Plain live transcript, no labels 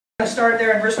Start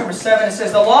there in verse number 7. It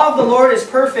says, "The law of the Lord is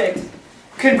perfect,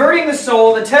 converting the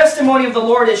soul. The testimony of the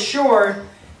Lord is sure,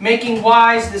 making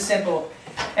wise the simple."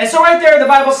 And so right there the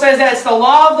Bible says that it's the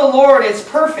law of the Lord, it's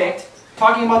perfect,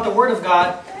 talking about the Word of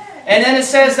God. And then it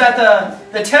says that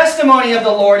the testimony of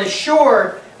the Lord is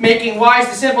sure, making wise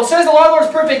the simple. It says the law of the Lord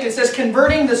is perfect. It says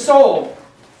converting the soul.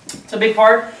 It's a big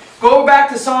part. Go back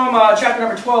to Psalm chapter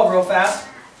number 12 real fast.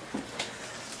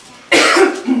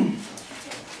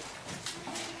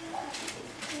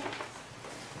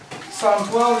 Psalm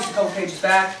 12, just a couple pages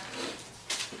back.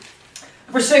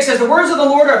 Verse 6 says, "The words of the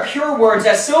Lord are pure words,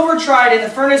 as silver tried in the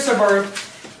furnace of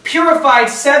earth, purified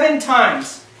 7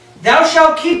 times. Thou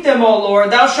shalt keep them, O Lord,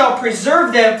 thou shalt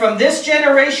preserve them from this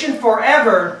generation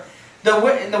forever.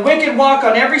 The wicked walk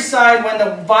on every side when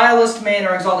the vilest men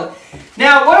are exalted."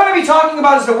 Now, what I'm going to be talking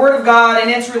about is the Word of God and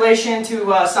its relation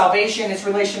to salvation, its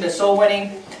relation to soul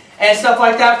winning, and stuff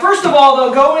like that. First of all,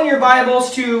 though, go in your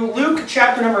Bibles to Luke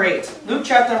chapter number 8. Luke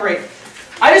chapter number 8.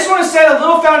 I just want to set a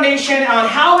little foundation on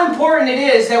how important it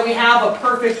is that we have a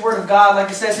perfect Word of God, like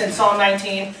it says in Psalm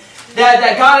 19.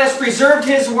 That God has preserved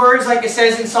His words, like it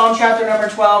says in Psalm chapter number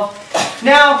 12.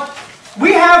 Now,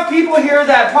 we have people here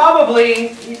that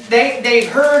probably, they've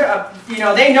heard,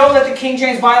 they know that the King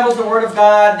James Bible is the Word of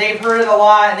God. They've heard it a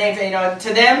lot, and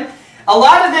to them, a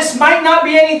lot of this might not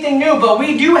be anything new, but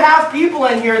we do have people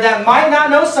in here that might not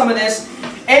know some of this,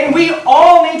 and we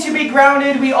all need to be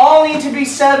grounded, we all need to be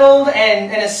settled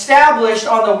and established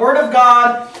on the Word of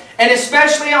God, and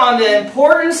especially on the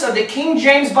importance of the King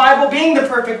James Bible being the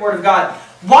perfect Word of God.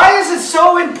 Why is it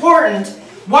so important?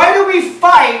 Why do we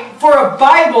fight for a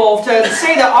Bible to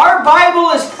say that our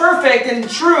Bible is perfect and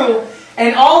true,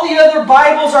 and all the other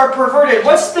Bibles are perverted?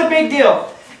 What's the big deal?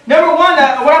 Number one,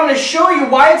 what I'm going to show you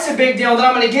why it's a big deal, then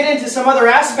I'm going to get into some other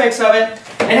aspects of it,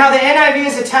 and how the NIV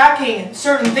is attacking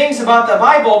certain things about the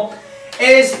Bible,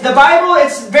 is the Bible,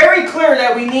 it's very clear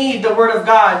that we need the Word of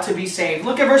God to be saved.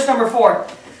 Look at verse number 4.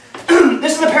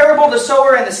 This is the parable of the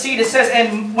sower and the seed. It says,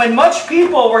 "And when much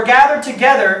people were gathered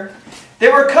together, they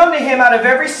were come to him out of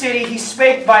every city, he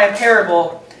spake by a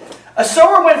parable. A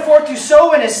sower went forth to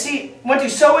sow his seed,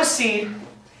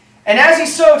 and as he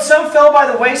sowed, some fell by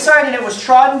the wayside, and it was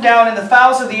trodden down, and the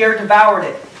fowls of the air devoured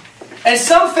it. And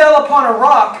some fell upon a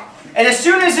rock, and as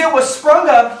soon as it was sprung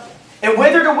up, it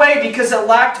withered away because it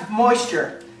lacked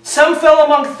moisture. Some fell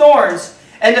among thorns,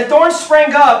 and the thorns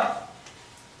sprang up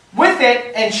with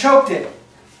it and choked it.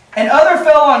 And other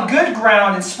fell on good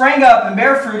ground, and sprang up, and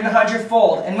bare fruit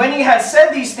 100-fold. And when he had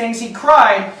said these things, he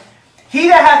cried, He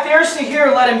that hath ears to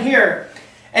hear, let him hear.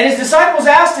 And his disciples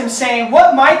asked him, saying,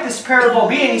 What might this parable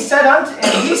be? And he said,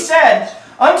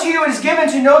 Unto you it is given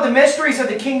to know the mysteries of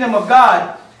the kingdom of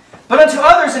God, but unto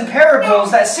others in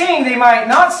parables, that seeing they might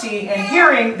not see, and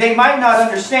hearing they might not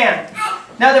understand.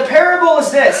 Now the parable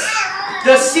is this: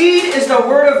 the seed is the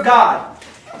word of God.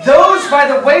 Those by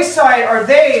the wayside are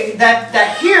they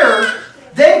that hear.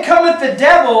 Then cometh the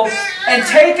devil, and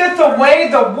taketh away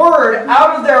the word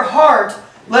out of their heart,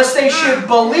 lest they should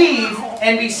believe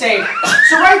and be saved.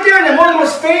 So right there in one of the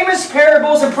most famous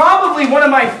parables, and probably one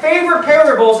of my favorite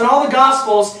parables in all the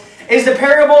Gospels, is the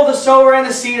parable of the sower and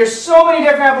the seed. There's so many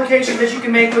different applications that you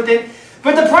can make with it.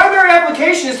 But the primary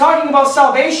application is talking about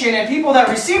salvation and people that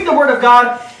receive the Word of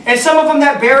God, and some of them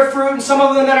that bear fruit, and some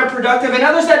of them that are productive, and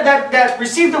others that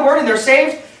receive the Word and they're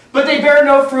saved, but they bear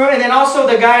no fruit, and then also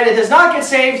the guy that does not get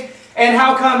saved, and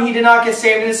how come he did not get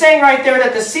saved. And it's saying right there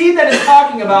that the seed that it's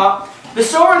talking about, the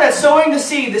sower that's sowing the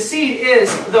seed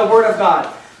is the Word of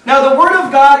God. Now the Word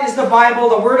of God is the Bible,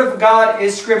 the Word of God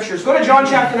is Scriptures. Go to John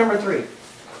chapter number 3.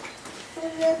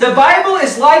 The Bible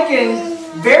is likened,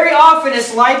 very often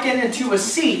it's likened into a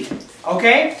seed.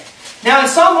 Okay? Now in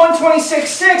Psalm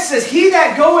 126:6 says, He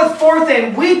that goeth forth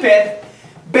and weepeth,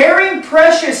 bearing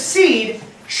precious seed,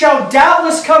 shall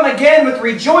doubtless come again with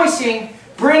rejoicing,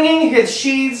 bringing his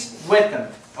sheaves with them.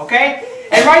 Okay?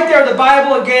 And right there, the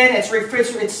Bible again, it's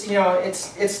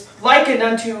likened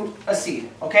unto a seed.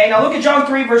 Okay? Now look at John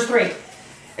 3, verse 3.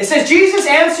 It says, Jesus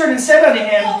answered and said unto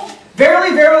him,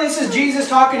 Verily, verily, this is Jesus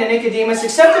talking to Nicodemus,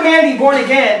 except a man be born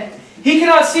again, he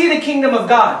cannot see the kingdom of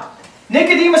God.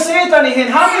 Nicodemus saith unto him,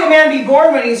 How can a man be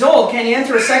born when he is old? Can he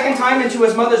enter a second time into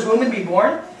his mother's womb and be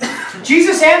born?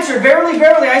 Jesus answered, Verily,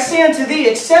 verily, I say unto thee,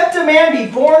 except a man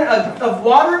be born of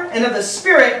water and of the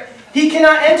Spirit, he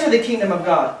cannot enter the kingdom of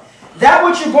God. That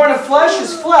which is born of flesh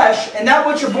is flesh, and that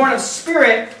which is born of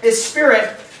spirit is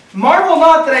spirit. Marvel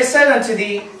not that I said unto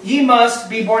thee, Ye must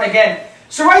be born again.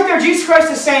 So right there, Jesus Christ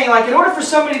is saying, like, in order for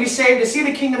somebody to be saved, to see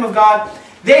the kingdom of God,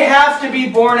 they have to be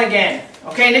born again.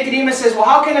 Okay, Nicodemus says, well,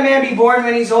 how can a man be born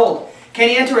when he's old? Can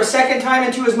he enter a second time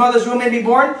into his mother's womb and be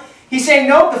born? He's saying,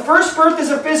 nope, the first birth is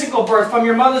a physical birth from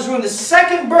your mother's womb. The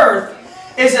second birth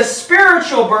is a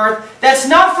spiritual birth that's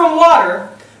not from water,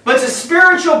 but it's a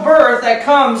spiritual birth that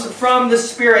comes from the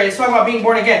Spirit. It's talking about being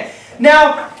born again.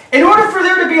 Now, in order for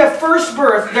there to be a first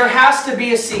birth, there has to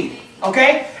be a seed.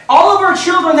 Okay? All of our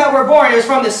children that were born, it was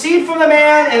from the seed from the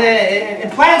man, and then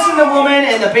it plants in the woman,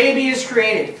 and the baby is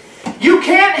created. You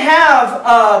can't have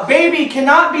a baby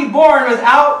cannot be born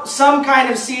without some kind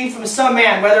of seed from some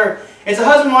man, whether it's a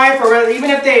husband and wife, or even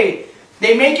if they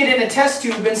make it in a test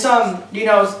tube in some,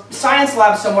 science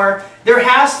lab somewhere. There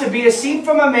has to be a seed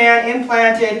from a man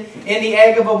implanted in the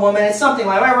egg of a woman. It's something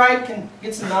like, am I right? Can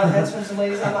get some nod heads from some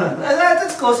ladies?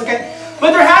 That's close, okay?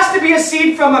 But there has to be a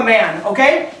seed from a man,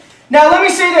 okay? Now let me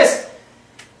say this.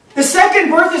 The second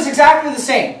birth is exactly the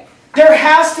same. There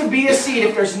has to be a seed.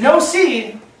 If there's no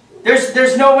seed,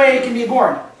 there's no way it can be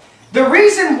born. The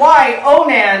reason why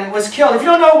Onan was killed, if you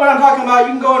don't know what I'm talking about,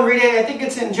 you can go and read it. I think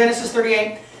it's in Genesis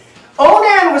 38.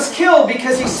 Onan was killed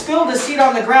because he spilled the seed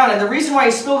on the ground. And the reason why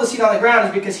he spilled the seed on the ground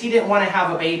is because he didn't want to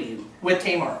have a baby with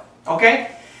Tamar.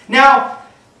 Okay? Now,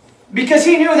 because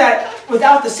he knew that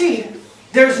without the seed,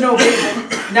 there's no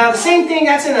baby. Now, the same thing,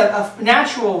 that's in a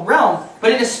natural realm.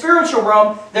 But in a spiritual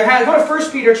realm, go to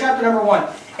 1 Peter chapter number 1.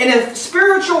 In a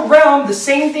spiritual realm, the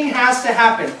same thing has to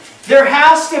happen. There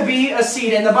has to be a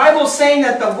seed. And the Bible is saying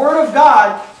that the Word of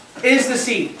God is the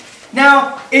seed.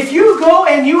 Now, if you go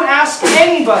and you ask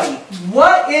anybody,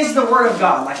 what is the Word of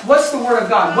God? Like, what's the Word of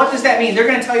God? What does that mean? They're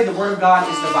going to tell you the Word of God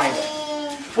is the Bible.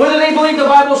 Whether they believe the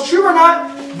Bible is true or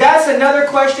not, that's another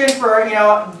question for,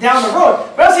 down the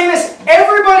road. But I'm saying this,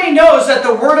 everybody knows that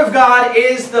the Word of God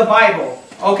is the Bible.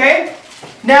 Okay?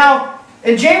 Now,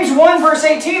 in James 1 verse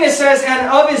 18 it says, and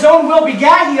of His own will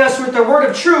begat He us with the word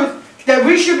of truth, that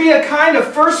we should be a kind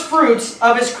of first fruits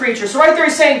of His creatures. So right there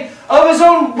He's saying, of His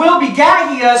own will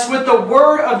begat He us with the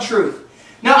word of truth.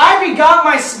 Now I begat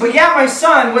my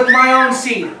son with my own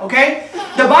seed. Okay?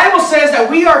 The Bible says that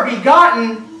we are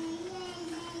begotten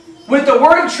with the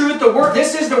word of truth.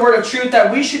 This is the word of truth,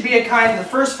 that we should be a kind of the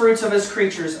first fruits of His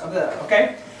creatures.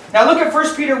 Okay? Now look at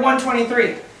 1 Peter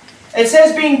 1:23. It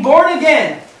says, being born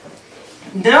again,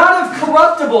 not of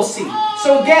corruptible seed.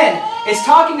 So again, it's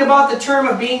talking about the term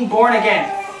of being born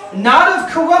again. Not of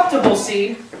corruptible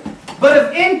seed, but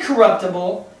of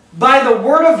incorruptible, by the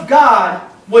word of God,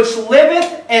 which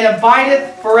liveth and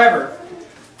abideth forever.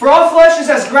 For all flesh is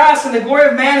as grass, and the glory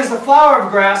of man is the flower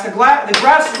of grass. The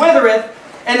grass withereth,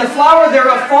 and the flower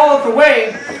thereof falleth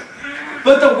away.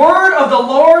 But the word of the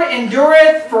Lord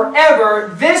endureth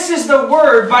forever. This is the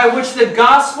word by which the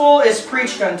gospel is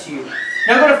preached unto you.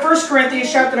 Now go to 1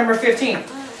 Corinthians chapter number 15.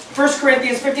 1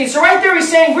 Corinthians 15. So right there he's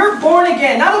saying we're born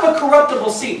again, not of a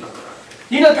corruptible seed.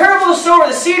 The parable of the sower,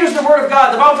 the seed is the word of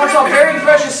God. The Bible talks about very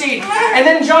precious seed. And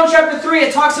then in John chapter 3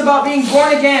 it talks about being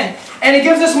born again. And it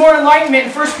gives us more enlightenment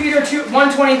in 1 Peter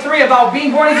 1:23 about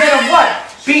being born again of what?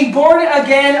 Being born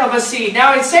again of a seed.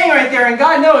 Now it's saying right there, and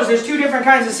God knows there's two different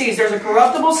kinds of seeds. There's a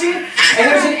corruptible seed and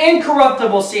there's an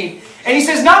incorruptible seed. And he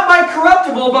says, not by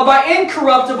corruptible, but by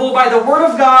incorruptible, by the word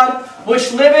of God,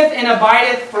 which liveth and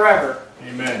abideth forever.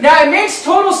 Amen. Now it makes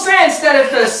total sense that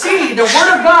if the seed, the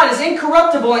word of God, is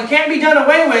incorruptible and can't be done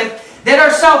away with, that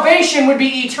our salvation would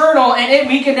be eternal and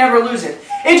we can never lose it.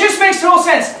 It just makes total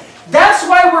sense. That's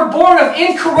why we're born of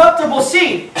incorruptible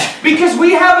seed. Because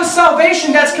we have a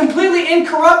salvation that's completely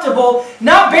incorruptible,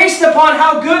 not based upon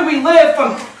how good we live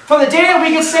from the day that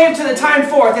we get saved to the time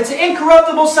forth. It's an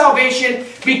incorruptible salvation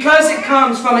because it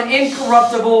comes from an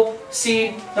incorruptible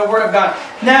seed, the Word of God.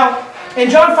 Now, in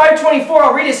John 5:24,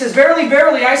 I'll read it. It says, verily,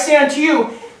 verily, I say unto you,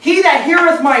 he that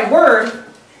heareth my word,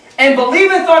 and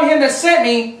believeth on him that sent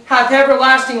me, hath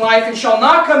everlasting life, and shall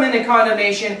not come into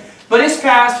condemnation, but is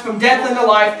passed from death unto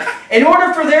life. In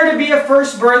order for there to be a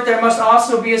first birth, there must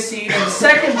also be a seed. And the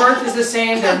second birth is the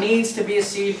same. There needs to be a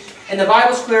seed. And the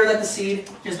Bible's clear that the seed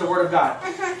is the Word of God.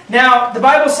 Now, the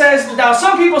Bible says, now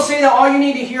some people say that all you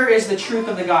need to hear is the truth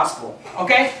of the gospel.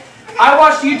 Okay? I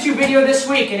watched a YouTube video this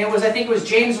week, and I think it was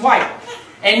James White.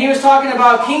 And he was talking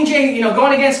about King James,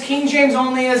 going against King James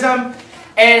onlyism,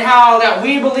 and how that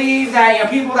we believe that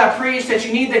people that preach that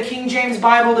you need the King James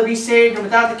Bible to be saved, and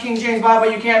without the King James Bible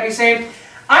you can't be saved.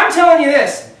 I'm telling you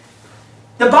this.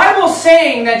 The Bible's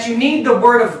saying that you need the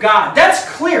Word of God. That's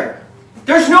clear.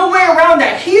 There's no way around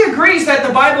that. He agrees that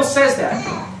the Bible says that.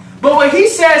 But what he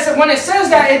says, when it says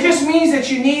that, it just means that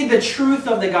you need the truth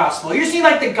of the gospel. You see,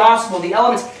 like the gospel, the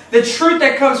elements, the truth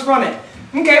that comes from it.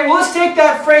 Okay, well, let's take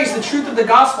that phrase, the truth of the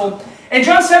gospel. In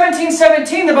John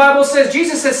 17:17, the Bible says,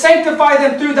 Jesus says, sanctify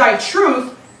them through thy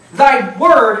truth. Thy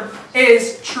word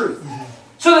is truth.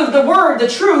 So the word, the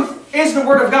truth, is the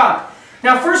Word of God.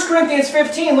 Now 1 Corinthians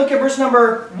 15, look at verse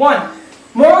number 1.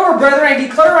 Moreover, brethren, I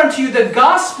declare unto you the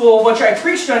gospel which I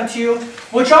preached unto you,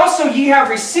 which also ye have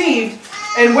received,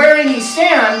 and wherein ye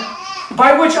stand,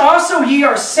 by which also ye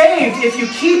are saved, if you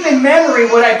keep in memory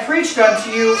what I preached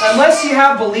unto you, unless ye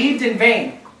have believed in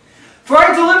vain. For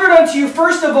I delivered unto you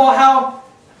first of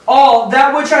all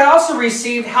that which I also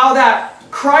received, how that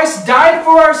Christ died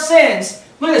for our sins,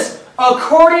 look at this,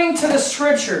 according to the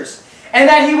Scriptures, and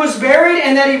that He was buried,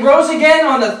 and that He rose again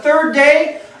on the third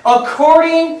day,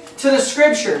 according to the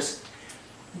Scriptures.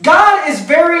 God is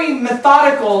very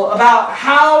methodical about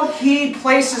how He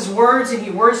places words and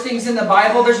He words things in the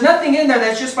Bible. There's nothing in there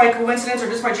that's just by coincidence or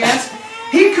just by chance.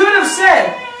 He could have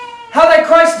said how that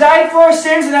Christ died for our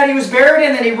sins and that He was buried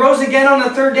and that He rose again on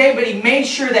the third day, but He made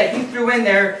sure that He threw in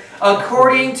there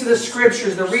according to the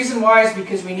Scriptures. The reason why is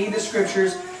because we need the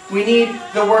Scriptures. We need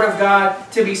the Word of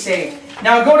God to be saved.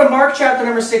 Now go to Mark chapter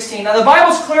number 16. Now the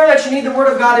Bible's clear that you need the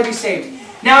Word of God to be saved.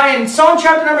 Now in Psalm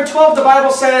chapter number 12, the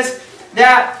Bible says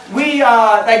that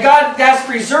that God has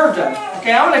preserved them.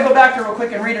 Okay, I'm going to go back there real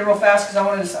quick and read it real fast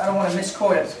because I don't want to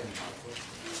misquote it.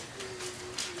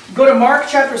 Go to Mark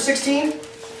chapter 16.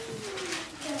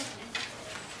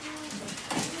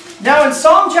 Now in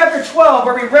Psalm chapter 12,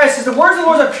 where we read, it says, the words of the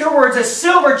Lord are pure words, as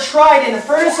silver tried in the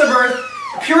furnace of earth,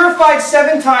 purified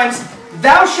 7 times.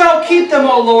 Thou shalt keep them,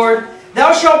 O Lord.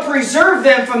 Thou shalt preserve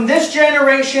them from this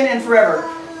generation and forever.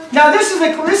 Now this is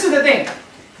the thing.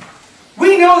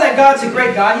 We know that God's a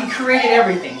great God. He created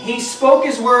everything. He spoke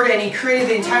His Word and He created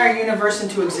the entire universe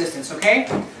into existence, okay?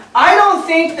 I don't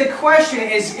think the question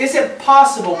is it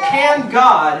possible, can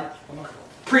God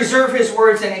preserve His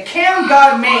words, and can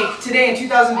God make, today in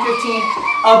 2015,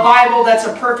 a Bible that's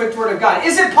a perfect Word of God?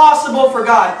 Is it possible for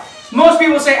God? Most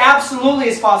people say absolutely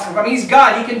it's possible. I mean, He's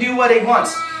God. He can do what He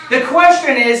wants. The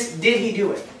question is, did He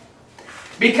do it?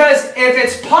 Because if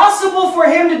it's possible for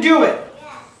Him to do it,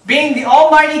 being the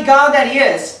almighty God that He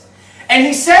is, and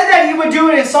He said that He would do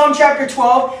it in Psalm chapter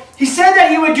 12, He said that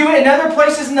He would do it in other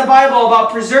places in the Bible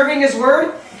about preserving His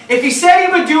Word. If He said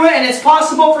He would do it and it's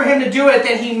possible for Him to do it,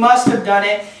 then He must have done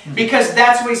it, because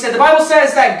that's what He said. The Bible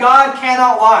says that God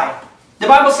cannot lie. The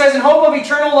Bible says, in hope of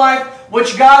eternal life,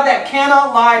 which God that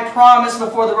cannot lie promised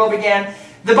before the world began.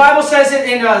 The Bible says it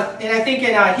in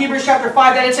Hebrews chapter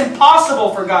 5 that it's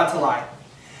impossible for God to lie.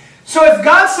 So if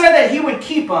God said that He would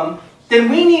keep them, then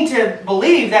we need to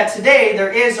believe that today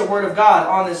there is a Word of God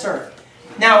on this earth.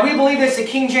 Now, we believe it's the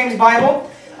King James Bible.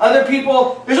 Other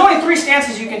people, there's only 3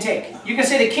 stances you can take. You can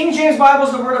say the King James Bible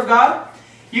is the Word of God.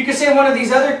 You can say one of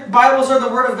these other Bibles are the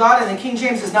Word of God and the King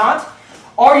James is not.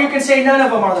 Or you can say none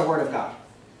of them are the Word of God,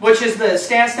 which is the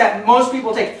stance that most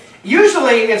people take.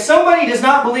 Usually, if somebody does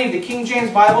not believe the King James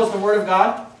Bible is the Word of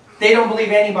God, they don't believe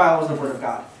any Bible is the Word of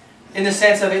God, in the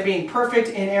sense of it being perfect,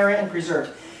 inerrant, and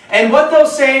preserved. And what they'll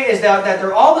say is that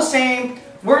they're all the same,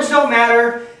 words don't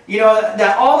matter, you know,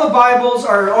 that all the Bibles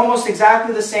are almost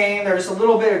exactly the same, they're just a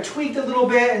little bit, or tweaked a little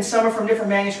bit, and some are from different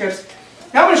manuscripts.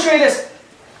 Now I'm going to show you this.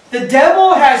 The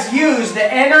devil has used the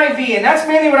NIV, and that's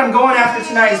mainly what I'm going after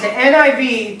tonight, is the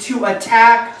NIV to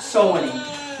attack soul winning.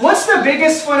 What's the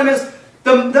biggest fundamental?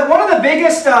 One of the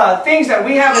biggest things that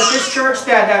we have at this church,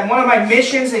 that one of my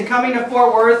missions in coming to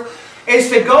Fort Worth, is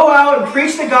to go out and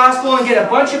preach the gospel and get a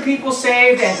bunch of people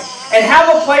saved and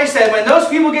have a place that when those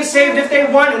people get saved, if they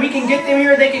want, and we can get them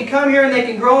here, they can come here and they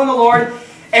can grow in the Lord.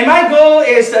 And my goal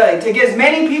is to get as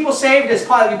many people saved as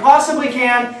we possibly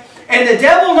can. And the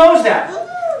devil knows that.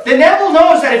 The devil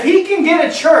knows that if he can get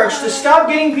a church to stop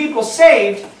getting people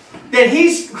saved, then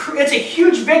it's a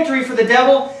huge victory for the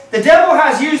devil. The devil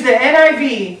has used the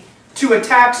NIV to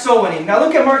attack soul winning. Now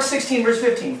look at Mark 16, verse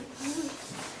 15.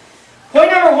 Point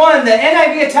number 1, the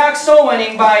NIV attacks soul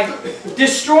winning by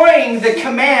destroying the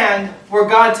command where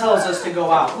God tells us to go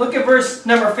out. Look at verse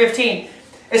number 15.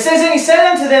 It says, and He said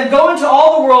unto them, go into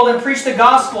all the world and preach the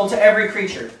gospel to every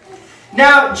creature.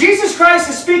 Now, Jesus Christ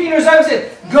is speaking to His disciples and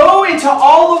said, go into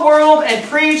all the world and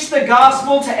preach the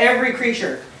gospel to every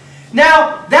creature.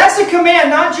 Now, that's a command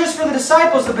not just for the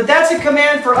disciples, but that's a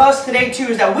command for us today too,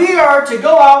 is that we are to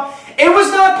go out. It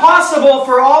was not possible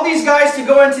for all these guys to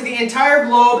go into the entire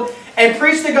globe and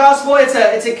preach the gospel.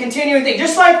 It's a continuing thing.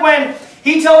 Just like when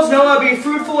He tells Noah, be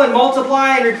fruitful and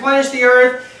multiply and replenish the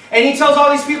earth, and He tells all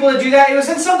these people to do that. It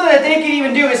wasn't something that they could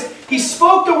even do. He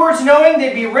spoke the words knowing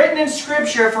they'd be written in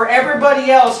Scripture for everybody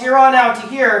else here on out to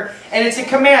hear. And it's a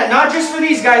command, not just for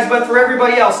these guys, but for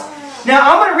everybody else.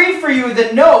 Now, I'm going to read for you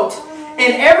the note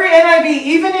in every NIV,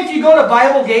 even if you go to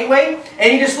Bible Gateway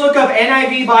and you just look up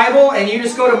NIV Bible and you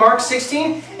just go to Mark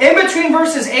 16, in between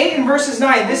verses 8 and verses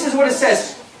 9, this is what it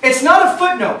says. It's not a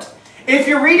footnote. If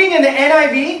you're reading in the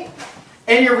NIV,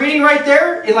 and you're reading right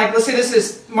there, in like, let's say this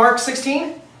is Mark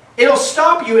 16, it'll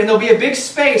stop you and there'll be a big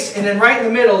space, and then right in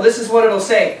the middle, this is what it'll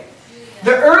say.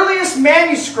 The earliest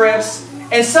manuscripts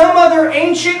and some other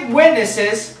ancient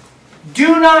witnesses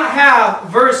do not have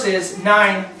verses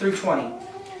 9 through 20.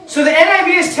 So the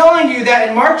NIV is telling you that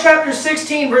in Mark chapter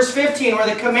 16, verse 15,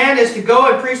 where the command is to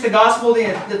go and preach the gospel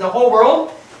to the whole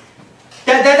world,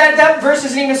 that verse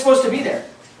isn't even supposed to be there.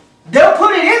 They'll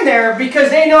put it in there because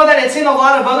they know that it's in a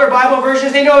lot of other Bible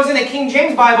versions. They know it's in the King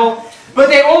James Bible, but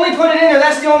they only put it in there.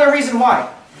 That's the only reason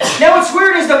why. Now what's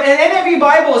weird is the NIV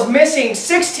Bible is missing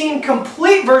 16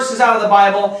 complete verses out of the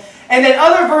Bible, and then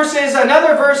other verses,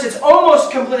 another verse, it's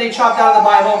almost completely chopped out of the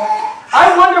Bible.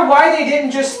 I wonder why they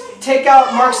didn't just take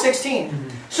out Mark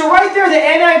 16. So right there, the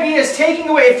NIV is taking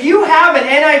away. If you have an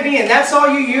NIV and that's all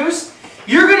you use,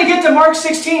 you're going to get to Mark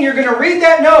 16. You're going to read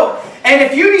that note. And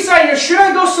if you decide, should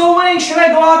I go soul winning? Should I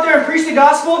go out there and preach the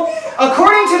gospel?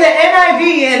 According to the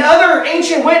NIV and other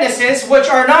ancient witnesses, which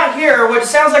are not here, which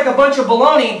sounds like a bunch of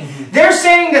baloney, they're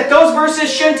saying that those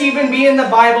verses shouldn't even be in the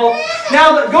Bible.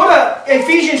 Now, go to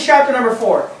Ephesians chapter number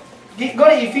 4. Go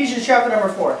to Ephesians chapter number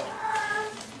 4.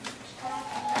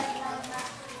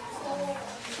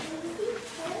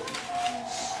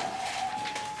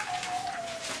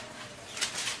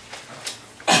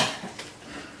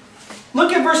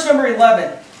 Look at verse number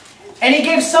 11. And he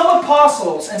gave some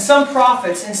apostles, and some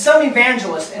prophets, and some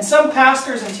evangelists, and some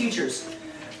pastors and teachers,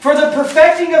 for the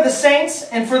perfecting of the saints,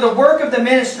 and for the work of the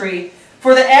ministry,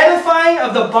 for the edifying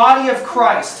of the body of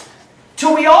Christ,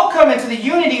 till we all come into the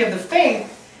unity of the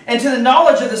faith, and to the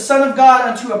knowledge of the Son of God,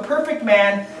 unto a perfect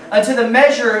man, unto the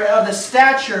measure of the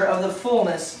stature of the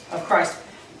fullness of Christ.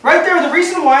 Right there, the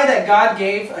reason why that God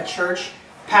gave a church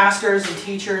pastors and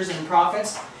teachers and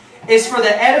prophets is for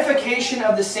the edification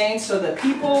of the saints, so the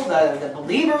people, the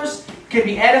believers, can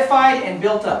be edified and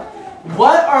built up.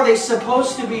 What are they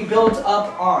supposed to be built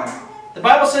up on? The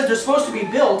Bible says they're supposed to be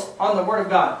built on the Word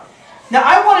of God. Now,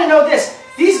 I want to know this.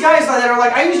 These guys that are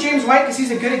like, I use James White because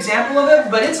he's a good example of it,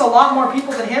 but it's a lot more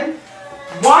people than him.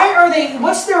 Why are they,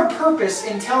 what's their purpose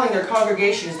in telling their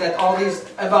congregations that all these,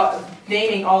 about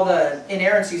naming all the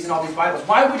inerrancies in all these Bibles?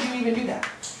 Why would you even do that?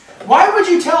 Why would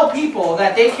you tell people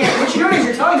that they can't, what you're doing is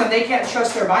you're telling them they can't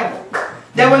trust their Bible.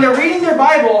 That when they're reading their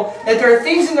Bible, that there are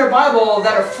things in their Bible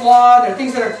that are flawed, there are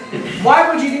things that are, why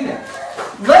would you do that?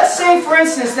 Let's say, for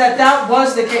instance, that that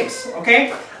was the case,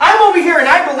 okay? I'm over here and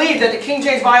I believe that the King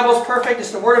James Bible is perfect,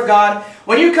 it's the Word of God.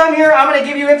 When you come here, I'm going to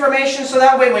give you information so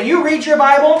that way when you read your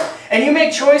Bible and you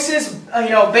make choices,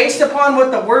 based upon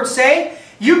what the words say,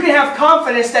 you can have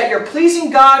confidence that you're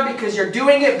pleasing God because you're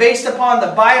doing it based upon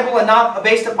the Bible and not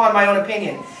based upon my own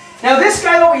opinion. Now this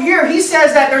guy over here, he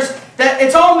says that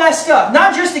it's all messed up.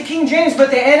 Not just the King James, but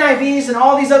the NIVs and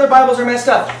all these other Bibles are messed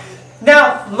up.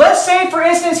 Now, let's say, for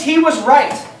instance, he was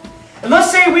right. And let's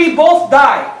say we both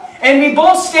die. And we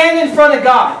both stand in front of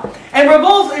God. And we're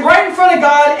both right in front of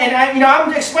God. And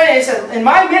I'm explaining it. In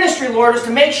my ministry, Lord, is to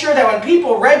make sure that when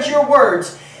people read your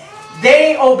words,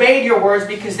 they obeyed your words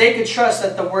because they could trust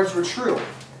that the words were true.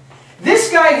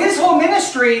 This guy, his whole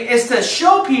ministry is to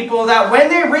show people that when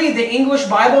they read the English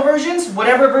Bible versions,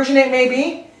 whatever version it may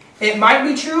be, it might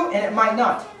be true and it might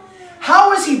not.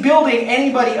 How is he building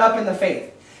anybody up in the faith?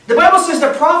 The Bible says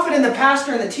the prophet and the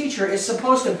pastor and the teacher is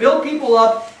supposed to build people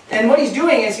up, and what he's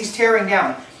doing is he's tearing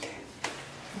down.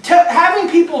 Having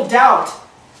people doubt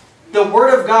the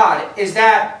Word of God, is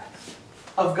that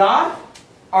of God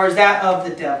or is that of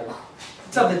the devil?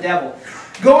 It's of the devil.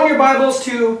 Go in your Bibles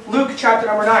to Luke chapter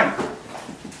number 9.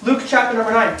 Luke chapter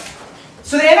number 9.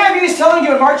 So the NIV is telling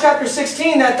you in Mark chapter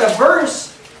 16 that the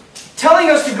verse telling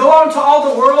us to go out into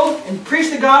all the world and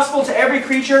preach the gospel to every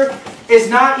creature is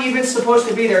not even supposed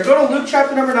to be there. Go to Luke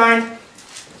chapter number 9.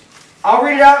 I'll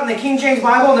read it out in the King James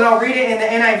Bible and then I'll read it in the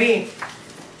NIV.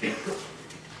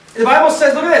 The Bible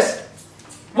says, look at this.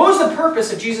 What was the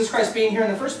purpose of Jesus Christ being here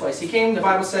in the first place? He came, the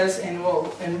Bible says, in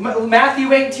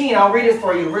Matthew 18, I'll read it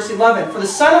for you, verse 11. For the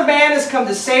Son of Man has come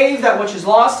to save that which is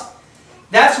lost.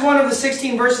 That's one of the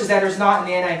 16 verses that is not in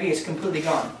the NIV. It's completely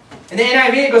gone. In the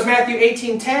NIV, it goes Matthew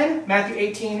 18:10, Matthew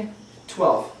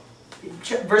 18:12.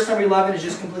 Verse number 11 is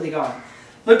just completely gone.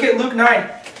 Look at Luke 9.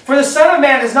 For the Son of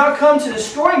Man has not come to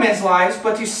destroy men's lives,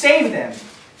 but to save them.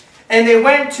 And they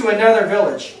went to another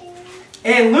village.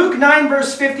 In Luke 9,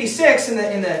 verse 56, in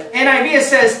the NIV, it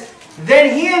says,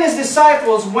 Then he and his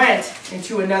disciples went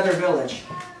into another village.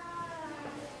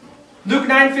 Luke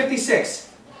 9:56.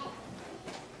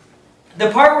 The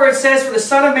part where it says, For the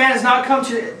Son of Man has not come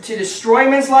to destroy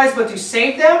men's lives, but to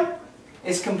save them,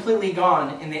 is completely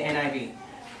gone in the NIV.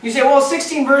 You say, well,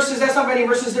 16 verses, that's not many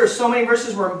verses. There are so many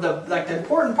verses where the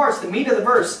important parts, the meat of the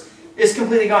verse, is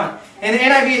completely gone. And the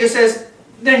NIV just says,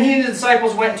 then he and the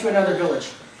disciples went to another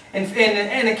village. And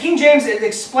the King James, it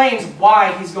explains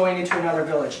why he's going into another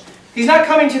village. He's not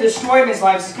coming to destroy men's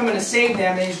lives, he's coming to save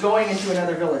them, and he's going into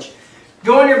another village.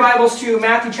 Go in your Bibles to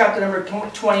Matthew chapter number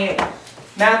 28.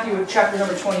 Matthew chapter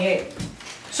number 28.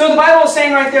 So the Bible is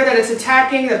saying right there that it's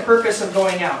attacking the purpose of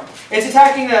going out. It's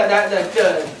attacking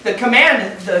the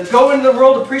command, the go into the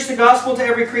world to preach the gospel to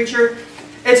every creature.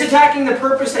 It's attacking the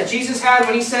purpose that Jesus had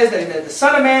when he says that the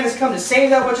Son of Man has come to save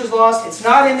that which is lost. It's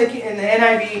not in the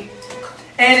NIV.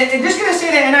 And I'm just going to say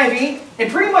the NIV,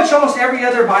 in pretty much almost every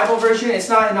other Bible version, it's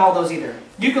not in all those either.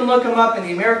 You can look them up in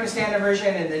the American Standard Version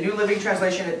and the New Living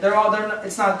Translation.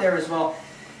 It's not there as well.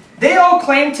 They all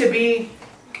claim to be,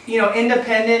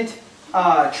 independent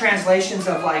translations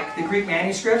of like the Greek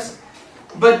manuscripts.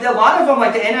 But a lot of them,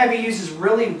 like the NIV, uses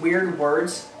really weird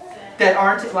words that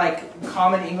aren't like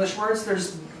common English words. They're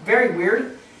just very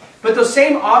weird. But those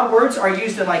same odd words are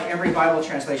used in like every Bible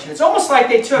translation. It's almost like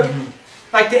they took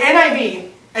like the NIV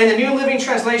and the New Living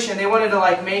Translation, they wanted to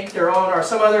like make their own or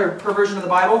some other perversion of the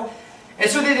Bible. And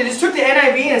so they just took the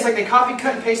NIV and it's like they copied,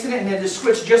 cut, and pasted it and then just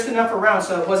switched just enough around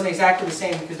so it wasn't exactly the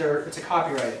same because it's a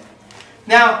copyrighted.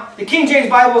 Now, the King James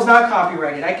Bible is not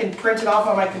copyrighted. I can print it off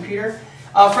on my computer.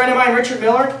 A friend of mine, Richard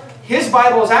Miller, his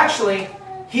Bible is actually,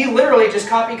 he literally just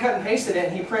copied, cut, and pasted it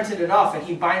and he printed it off and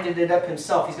he binded it up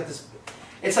himself. He's got this,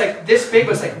 it's like this big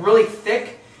but it's like really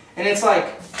thick. And it's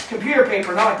like computer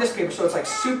paper, not like this paper, so it's like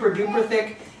super duper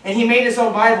thick. And he made his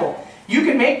own Bible. You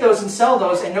can make those and sell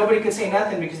those and nobody could say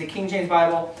nothing because the King James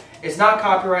Bible is not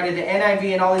copyrighted. The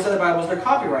NIV and all these other Bibles, they're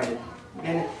copyrighted.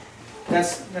 And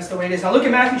that's the way it is. Now look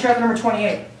at Matthew chapter number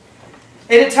 28.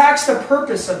 It attacks the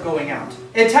purpose of going out.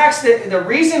 It attacks the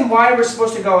reason why we're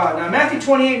supposed to go out. Now Matthew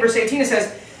 28 verse 18 it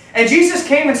says, "And Jesus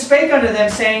came and spake unto them,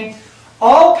 saying,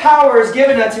 All power is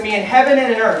given unto me in heaven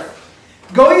and in earth.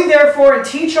 Go ye therefore and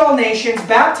teach all nations,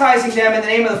 baptizing them in the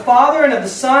name of the Father and of the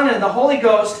Son and of the Holy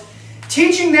Ghost,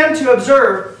 teaching them to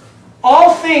observe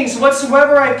all things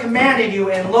whatsoever I have commanded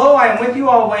you, and lo, I am with you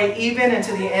always, even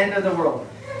unto the end of the world."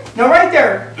 Now right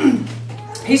there,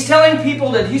 he's telling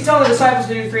the disciples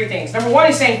to do three things. Number one,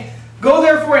 he's saying, go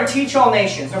therefore and teach all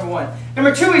nations, number one.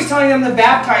 Number two, he's telling them to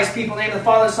baptize people in the name of the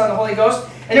Father, the Son, and the Holy Ghost.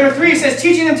 And number three, he says,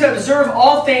 teaching them to observe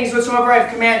all things whatsoever I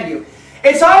have commanded you.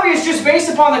 It's obvious just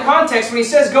based upon the context when he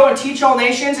says go and teach all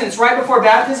nations and it's right before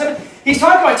baptism. He's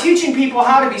talking about teaching people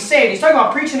how to be saved. He's talking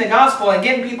about preaching the gospel and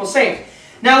getting people saved.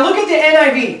 Now look at the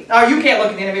NIV. You can't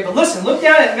look at the NIV, but listen. Look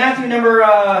down at Matthew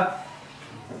number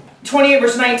 28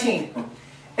 verse 19.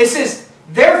 It says,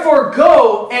 "Therefore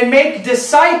go and make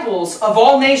disciples of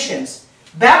all nations,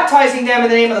 baptizing them in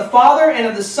the name of the Father and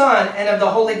of the Son and of the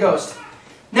Holy Ghost."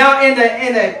 Now in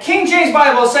the King James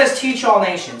Bible it says teach all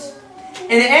nations.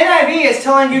 In the NIV, it's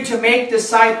telling you to make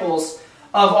disciples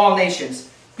of all nations.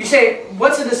 You say,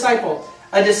 what's a disciple?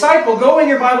 A disciple, go in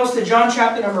your Bibles to John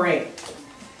chapter number 8.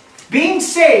 Being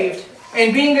saved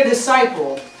and being a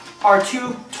disciple are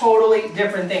two totally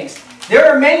different things. There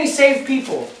are many saved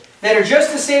people that are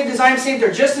just as saved as I'm saved.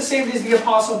 They're just as saved as the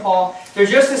Apostle Paul. They're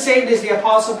just as saved as the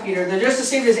Apostle Peter. They're just as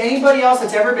saved as anybody else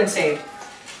that's ever been saved.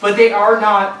 But they are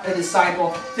not a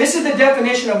disciple. This is the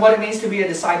definition of what it means to be a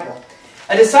disciple.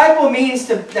 A disciple means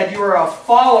that you are a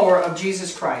follower of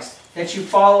Jesus Christ, that you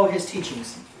follow His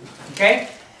teachings. Okay?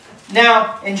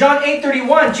 Now, in John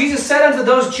 8:31, Jesus said unto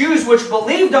those Jews which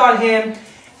believed on Him,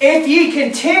 "If ye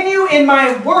continue in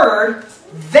my word,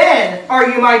 then are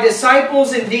you my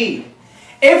disciples indeed."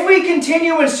 If we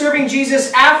continue in serving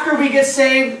Jesus after we get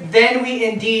saved, then we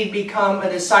indeed become a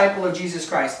disciple of Jesus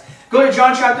Christ. Go to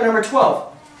John chapter number 12.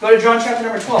 Go to John chapter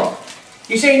number 12.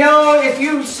 You say, no, if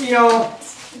you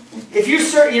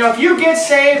get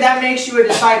saved, that makes you a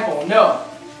disciple. No.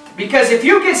 Because if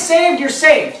you get saved, you're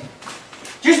saved.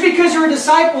 Just because you're a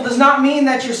disciple does not mean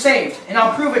that you're saved. And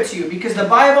I'll prove it to you. Because the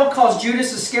Bible calls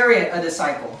Judas Iscariot a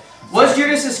disciple. Was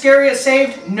Judas Iscariot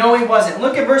saved? No, he wasn't.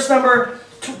 Look at verse number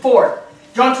 4.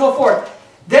 John 12:4.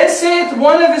 "Then saith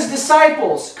one of his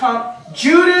disciples,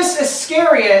 Judas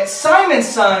Iscariot, Simon's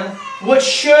son, which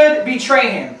should betray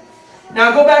him."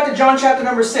 Now go back to John chapter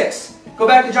number 6. Go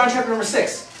back to John chapter number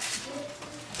 6.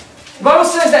 The Bible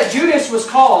says that Judas was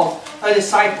called a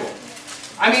disciple.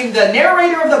 I mean, the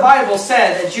narrator of the Bible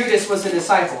said that Judas was a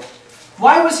disciple.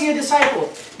 Why was he a disciple?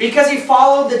 Because he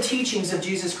followed the teachings of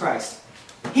Jesus Christ.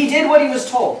 He did what he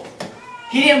was told.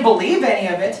 He didn't believe any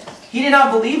of it. He did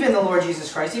not believe in the Lord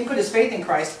Jesus Christ. He didn't put his faith in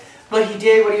Christ, but he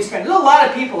did what he was commanded. There's a lot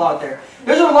of people out there.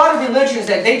 There's a lot of religions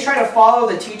that they try to follow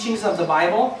the teachings of the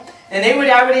Bible, and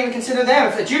I would even consider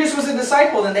them. If Judas was a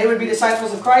disciple, then they would be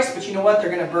disciples of Christ, but you know what? They're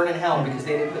going to burn in hell because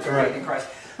they didn't put their faith in Christ.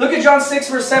 Look at John 6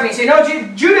 verse 7. You say, no,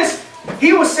 Judas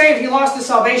He was saved, he lost his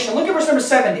salvation. Look at verse number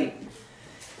 70.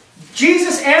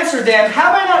 Jesus answered them,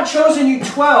 have I not chosen you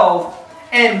 12,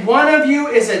 and one of you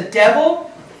is a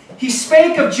devil? He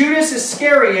spake of Judas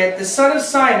Iscariot, the son of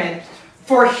Simon,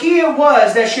 for he it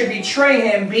was that should betray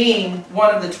him, being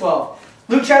one of the 12.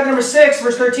 Luke chapter number 6,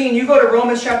 verse 13. You go to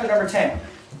Romans chapter number 10.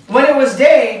 When it was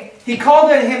day, he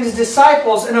called unto him his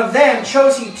disciples, and of them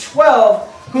chose he 12,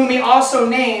 whom he also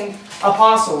named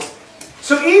apostles.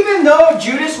 So even though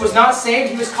Judas was not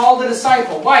saved, he was called a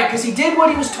disciple. Why? Because he did what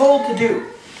he was told to do.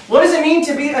 What does it mean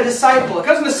to be a disciple? It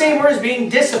comes from the same word as being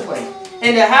disciplined,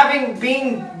 and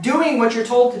doing what you're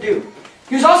told to do.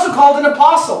 He was also called an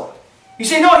apostle. You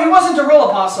say, no, he wasn't a real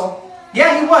apostle.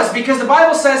 Yeah, he was, because the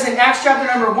Bible says in Acts chapter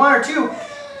number 1 or 2,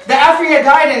 that after he had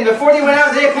died and before they went out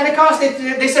on the day of Pentecost,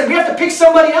 they said, we have to pick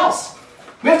somebody else.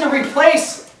 We have to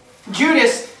replace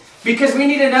Judas because we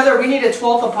need a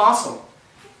 12th apostle.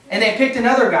 And they picked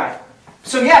another guy.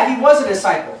 So yeah, he was a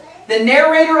disciple. The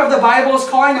narrator of the Bible is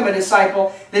calling him a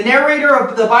disciple. The narrator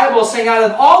of the Bible is saying, out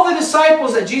of all the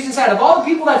disciples that Jesus had, of all the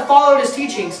people that followed his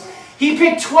teachings, he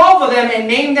picked 12 of them and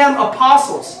named them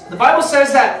apostles. The Bible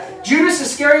says that Judas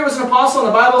Iscariot was an apostle, and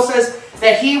the Bible says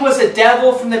that he was a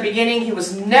devil from the beginning. He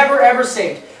was never ever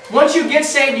saved. Once you get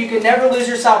saved, you can never lose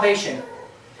your salvation.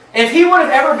 And if he would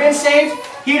have ever been saved,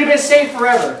 he would have been saved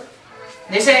forever.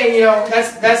 And they say, you know,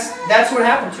 that's what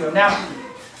happened to him. Now,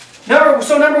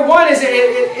 number one is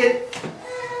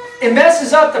it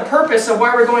messes up the purpose of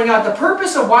why we're going out. The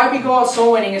purpose of why we go out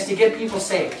soul winning is to get people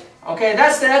saved. Okay,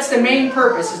 that's the main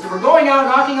purpose, is that we're going out,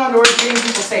 knocking on doors, getting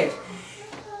people saved.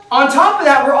 On top of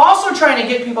that, we're also trying to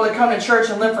get people to come to church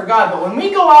and live for God. But when we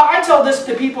go out, I tell this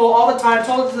to people all the time. I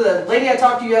told it to the lady I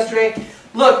talked to yesterday.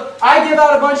 Look, I give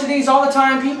out a bunch of these all the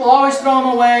time. People always throw them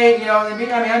away. You know, I mean,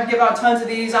 I give out tons of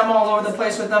these. I'm all over the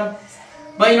place with them.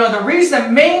 But you know, the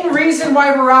main reason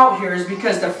why we're out here is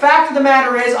because the fact of the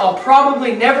matter is, I'll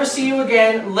probably never see you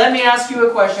again. Let me ask you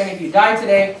a question. If you die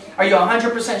today, are you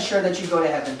 100% sure that you go to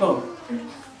heaven? Boom.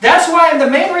 That's why, the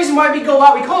main reason why we go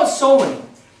out, we call it soul winning.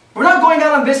 We're not going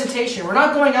out on visitation. We're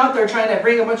not going out there trying to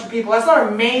bring a bunch of people. That's not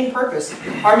our main purpose.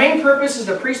 Our main purpose is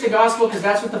to preach the gospel, because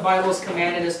that's what the Bible has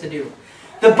commanded us to do.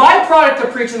 The byproduct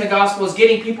of preaching the gospel is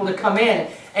getting people to come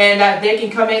in, and that they can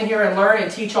come in here and learn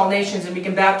and teach all nations, and we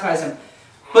can baptize them.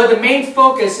 But the main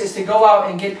focus is to go out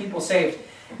and get people saved.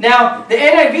 Now, the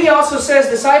NIV also says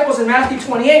disciples in Matthew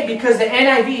 28, because the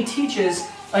NIV teaches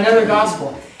another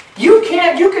gospel. You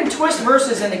can twist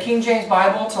verses in the King James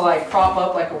Bible to like prop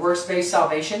up like a works-based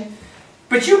salvation.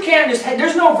 But you can't just,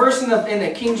 there's no verse in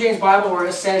the King James Bible where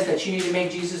it says that you need to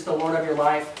make Jesus the Lord of your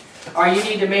life. Or you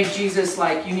need to make Jesus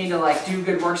like, you need to like do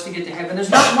good works to get to heaven. There's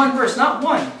not one verse, not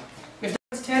one. If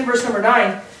that's 10 verse number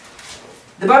 9,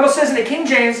 the Bible says in the King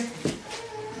James,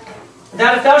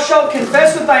 that if thou shalt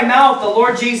confess with thy mouth the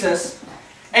Lord Jesus,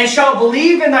 and shalt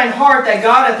believe in thine heart that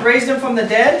God hath raised him from the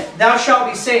dead, thou shalt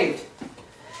be saved.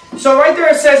 So right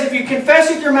there it says, if you confess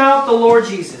with your mouth the Lord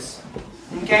Jesus.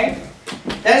 Okay?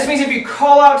 That just means if you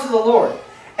call out to the Lord.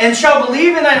 And shalt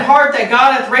believe in thine heart that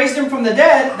God hath raised him from the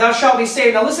dead, thou shalt be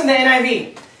saved. Now listen to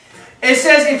NIV. It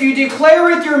says, if you declare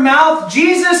with your mouth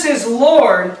Jesus is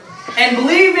Lord, and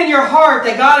believe in your heart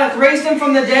that God hath raised him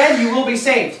from the dead, you will be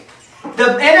saved.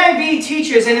 The NIV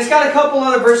teaches, and it's got a couple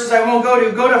other verses I won't go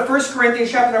to. Go to 1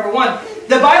 Corinthians chapter number 1.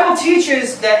 The Bible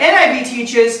teaches, the NIV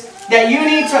teaches, that you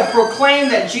need to proclaim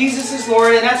that Jesus is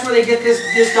Lord, and that's where they get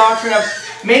this doctrine of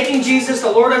making Jesus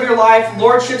the Lord of your life,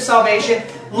 Lordship salvation.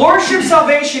 Lordship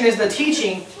salvation is the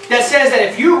teaching that says that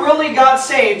if you really got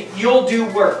saved, you'll do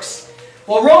works.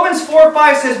 Well, Romans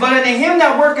 4:5 says, but unto him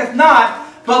that worketh not,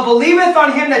 but believeth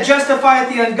on him that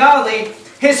justifieth the ungodly,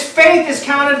 his faith is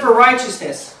counted for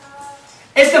righteousness.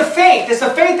 It's the faith. It's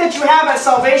the faith that you have at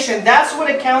salvation. That's what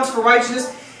it counts for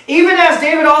righteousness. Even as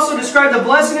David also described the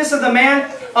blessedness of the man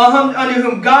unto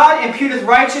whom God imputeth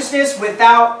righteousness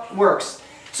without works.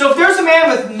 So if there's a man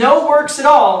with no works at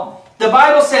all, the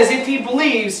Bible says if he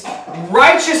believes,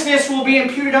 righteousness will be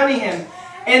imputed unto him.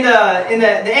 In the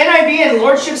NIV and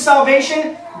Lordship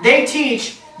Salvation, they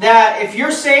teach that if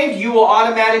you're saved, you will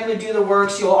automatically do the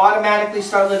works. You'll automatically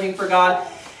start living for God.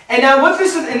 And now what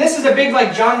this is, and this is a big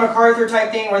like John MacArthur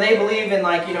type thing where they believe in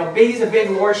like, you know, he's a big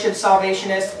Lordship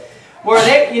Salvationist, where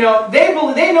they know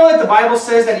that the Bible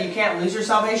says that you can't lose your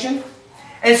salvation.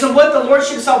 And so what the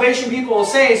Lordship Salvation people will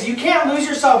say is you can't lose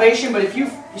your salvation, but if you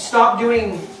stop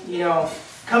doing, you know,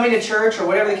 coming to church or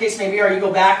whatever the case may be, or you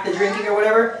go back to drinking or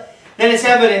whatever, then it's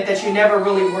evident that you never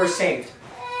really were saved.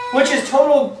 Which is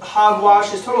total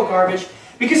hogwash, is total garbage.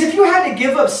 Because if you had to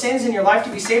give up sins in your life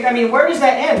to be saved, I mean, where does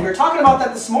that end? We were talking about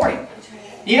that this morning.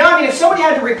 You know, I mean, if somebody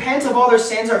had to repent of all their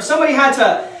sins, or if somebody had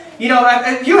to, you know,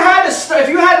 if you had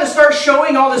to start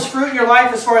showing all this fruit in your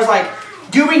life as far as like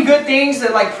doing good things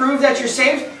that like prove that you're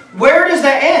saved, where does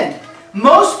that end?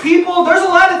 Most people, there's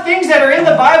a lot of things that are in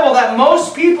the Bible that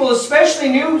most people, especially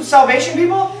new salvation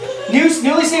people,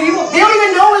 newly saved people, they don't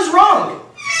even know is wrong.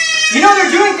 You know,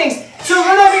 they're doing things. So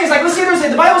what that means, like, let's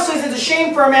say the Bible says it's a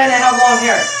shame for a man to have long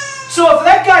hair. So if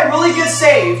that guy really gets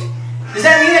saved, does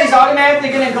that mean that he's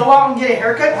automatically going to go out and get a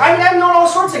haircut? I mean, I've known all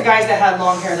sorts of guys that had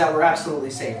long hair that were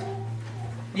absolutely saved.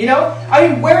 You know, I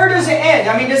mean, where does it end?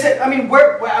 I mean,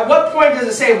 at what point does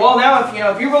it say, well, now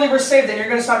if you really were saved, then you're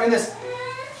going to stop doing this?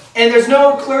 And there's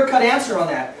no clear-cut answer on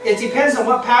that. It depends on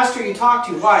what pastor you talk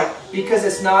to. Why? Because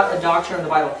it's not a doctrine of the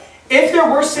Bible. If there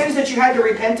were sins that you had to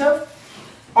repent of,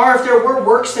 or if there were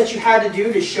works that you had to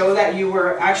do to show that you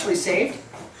were actually saved,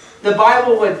 the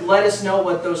Bible would let us know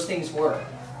what those things were.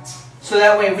 So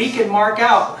that way we can mark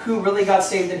out who really got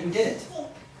saved and who didn't.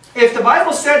 If the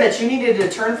Bible said that you needed to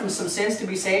turn from some sins to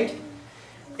be saved,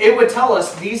 it would tell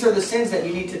us these are the sins that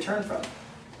you need to turn from.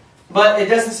 But it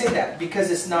doesn't say that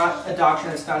because it's not a doctrine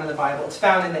that's found in the Bible. It's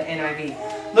found in the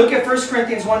NIV. Look at 1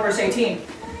 Corinthians 1 verse 18.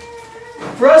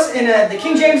 For us, in the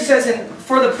King James, it says,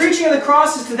 for the preaching of the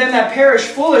cross is to them that perish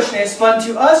foolishness, but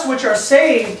unto us which are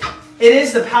saved, it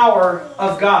is the power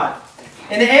of God.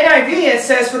 In the NIV, it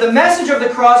says, for the message of the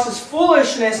cross is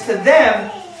foolishness to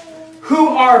them who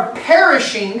are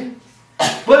perishing,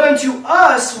 but unto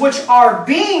us which are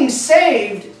being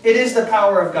saved, it is the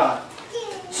power of God.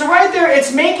 So right there,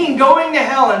 it's making going to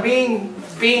hell and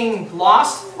being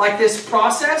lost like this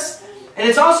process. And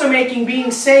it's also making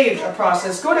being saved a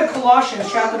process. Go to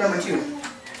Colossians chapter number 2.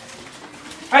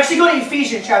 Actually, go to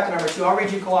Ephesians chapter number 2. I'll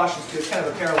read you Colossians 2. It's kind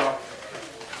of a parallel.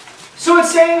 So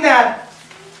it's saying that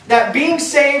being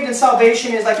saved and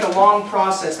salvation is like a long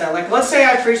process. That, like, let's say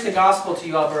I preach the gospel to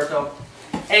you, Alberto,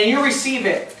 and you receive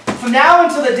it. From now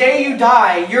until the day you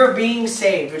die, you're being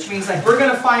saved. Which means, like, we're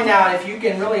going to find out if you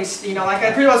can really, you know, like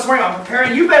I preached this morning, I'm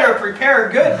preparing. You better prepare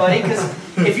good, buddy, because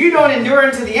if you don't endure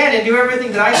unto the end and do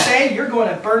everything that I say, you're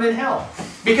going to burn in hell.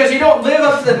 Because you don't live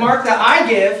up to the mark that I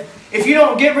give. If you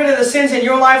don't get rid of the sins in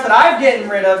your life that I've gotten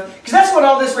rid of, because that's what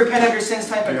all this repent of your sins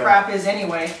type of crap is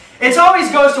anyway. It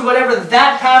always goes to whatever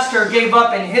that pastor gave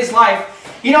up in his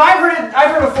life. You know, I've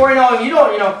heard before, you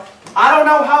know, I don't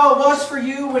know how it was for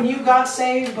you when you got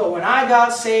saved, but when I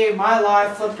got saved, my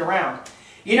life flipped around.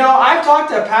 You know, I've talked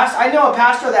to a pastor. I know a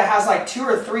pastor that has like 2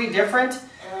 or 3 different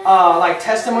like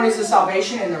testimonies of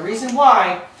salvation, and the reason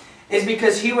why is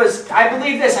because he was, I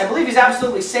believe he's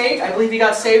absolutely saved. I believe he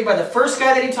got saved by the first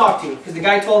guy that he talked to, because the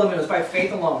guy told him it was by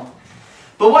faith alone.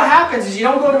 But what happens is you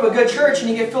don't go to a good church and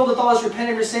you get filled with all this repent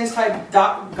of your sins type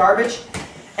garbage,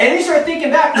 and then you start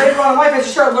thinking back later on in life as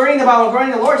you start learning the Bible and growing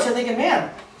in the Lord, you start thinking,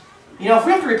 man, you know, if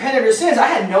we have to repent of your sins, I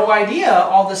had no idea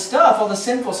all this stuff, all the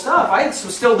sinful stuff. I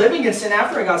was still living in sin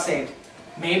after I got saved.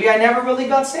 Maybe I never really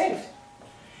got saved.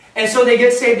 And so they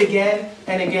get saved again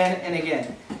and again and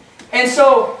again. And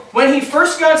so when he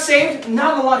first got saved,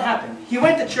 not a lot happened. He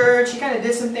went to church, he kind of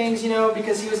did some things, you know,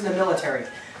 because he was in the military.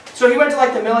 So he went to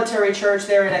like the military church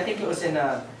there, and I think it was in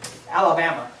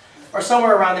Alabama or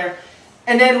somewhere around there.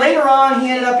 And then later on, he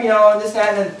ended up, you know, this,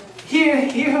 that, and then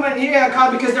he got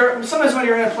caught because sometimes when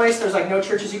you're in a place, there's like no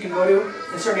churches you can go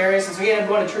to in certain areas. And so he ended up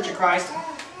going to Church of Christ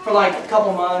for like a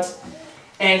couple months.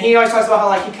 And he always talks about how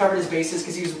like he covered his bases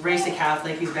because he was raised a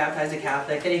Catholic, he was baptized a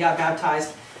Catholic, then he got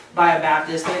baptized by a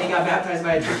Baptist, then he got baptized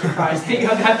by a Church of Christ, then he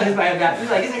got baptized by a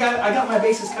Baptist. He's like, I got my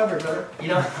bases covered, brother. You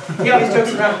know, he always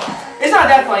jokes around. It's not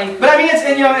that funny, but I mean, it's,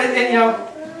 and you know,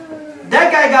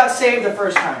 that guy got saved the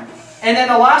first time. And then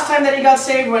the last time that he got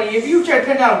saved, if you try to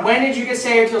pin down when did you get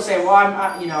saved, he'll say, well,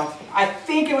 I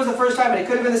think it was the first time, but it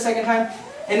could have been the second time.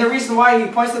 And the reason why he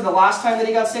points to the last time that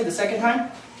he got saved, the second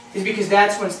time, is because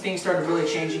that's when things started really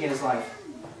changing in his life.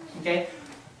 Okay?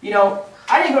 You know,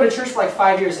 I didn't go to church for like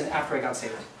 5 years after I got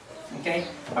saved. Okay?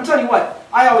 I'm telling you what,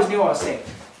 I always knew I was saved.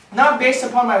 Not based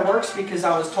upon my works, because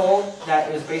I was told that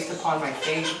it was based upon my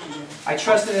faith. I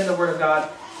trusted in the Word of God.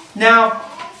 Now,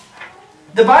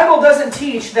 the Bible doesn't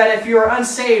teach that if you're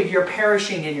unsaved, you're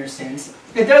perishing in your sins.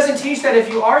 It doesn't teach that if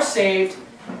you are saved,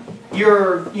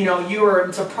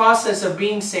 it's a process of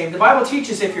being saved. The Bible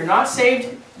teaches if you're not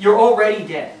saved, you're already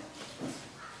dead.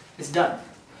 It's done.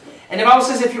 And the Bible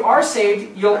says if you are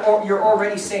saved, you're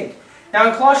already saved. Now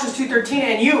in Colossians 2:13,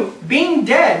 and you, being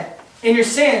dead in your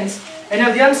sins, and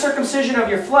of the uncircumcision of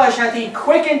your flesh, hath he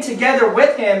quickened together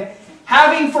with him,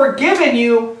 having forgiven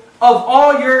you of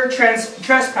all your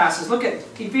trespasses. Look at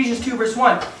Ephesians 2 verse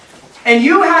 1. And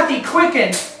you hath he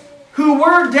quickened, who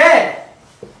were dead.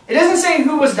 It doesn't say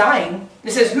who was dying.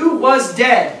 It says who was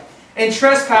dead in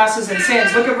trespasses and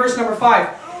sins. Look at verse number 5.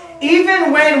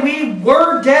 even when we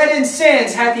were dead in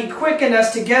sins, hath he quickened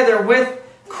us together with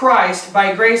Christ.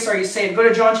 By grace are you saved. Go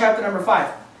to John chapter number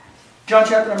 5. John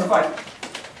chapter number 5.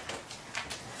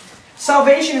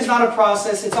 Salvation is not a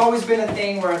process. It's always been a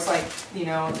thing where it's like, you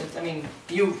know, I mean,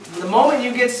 the moment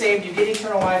you get saved, you get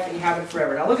eternal life and you have it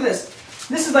forever. Now look at this.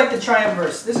 This is like the triumph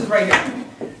verse. This is right here.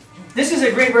 This is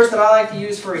a great verse that I like to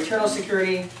use for eternal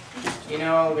security. You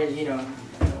know,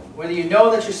 whether you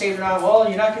know that you're saved or not, well,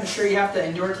 you're not going to sure you have to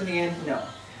endure to the end. No.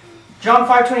 John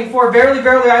 5:24, verily,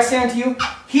 verily, I say unto you,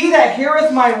 he that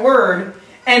heareth my word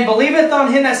and believeth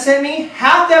on him that sent me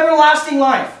hath everlasting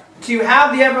life. To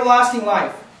have the everlasting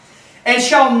life. And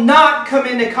shall not come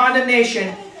into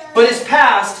condemnation, but is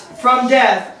passed from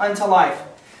death unto life.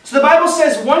 So the Bible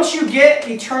says once you get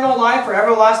eternal life or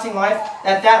everlasting life,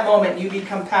 at that moment you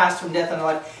become passed from death unto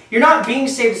life. You're not being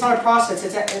saved. It's not a process.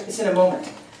 It's in a moment.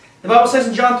 The Bible says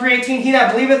in John 3:18, he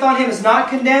that believeth on him is not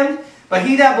condemned, but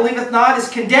he that believeth not is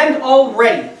condemned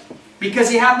already, because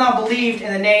he hath not believed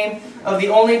in the name of the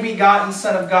only begotten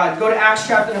Son of God. Go to Acts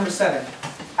chapter number 7.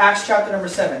 Acts chapter number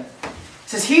 7. It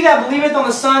says, he that believeth on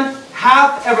the Son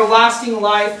hath everlasting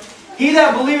life. He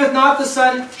that believeth not the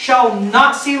Son shall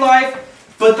not see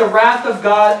life, but the wrath of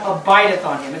God abideth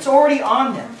on him. It's already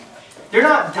on them. They're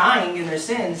not dying in their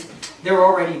sins. They're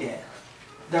already dead.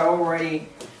 They're already...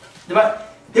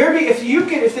 If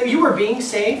you were being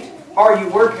saved, or you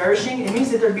were perishing, it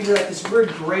means that there'd be like this weird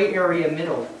gray area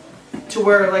middle. To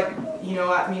where, like, you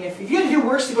know, I mean, if you had to do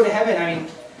works to go to heaven, I mean,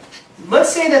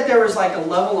 let's say that there was like a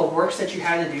level of works that you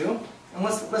had to do. And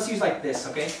let's use like this,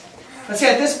 okay? Let's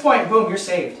say at this point, boom, you're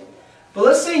saved. But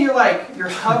let's say you're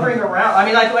hovering around. I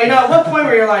mean, like, you know, at what point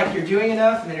where you're like, you're doing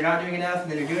enough, and then you're not doing enough,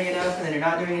 and then you're doing enough, and then you're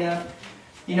not doing enough.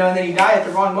 You know, and then you die at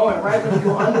the wrong moment, right when you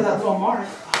go under that little mark.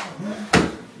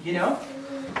 You know?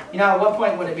 You know, at what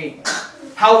point would it be?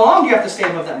 How long do you have to stay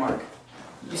above that mark?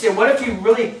 You say, what if you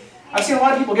really... I've seen a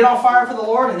lot of people get on fire for the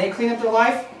Lord, and they clean up their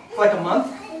life for like a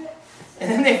month, and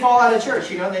then they fall out of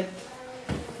church, you know,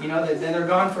 then they're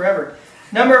gone forever.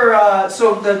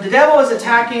 So the devil is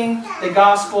attacking the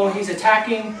gospel. He's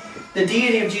attacking the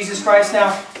deity of Jesus Christ.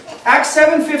 Now, Acts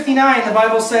 7:59, the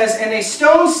Bible says, and they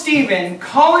stoned Stephen,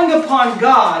 calling upon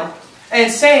God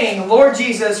and saying, Lord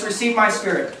Jesus, receive my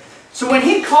spirit. So when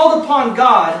he called upon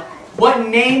God, what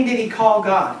name did he call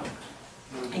God?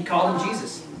 He called him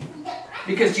Jesus.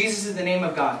 Because Jesus is the name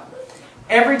of God.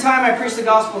 Every time I preach the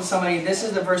gospel to somebody, this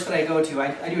is the verse that I go to.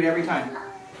 I do it every time.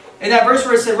 In that verse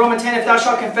where it said, Romans 10, if thou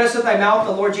shalt confess with thy mouth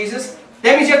the Lord Jesus,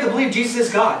 that means you have to believe Jesus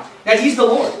is God. That He's the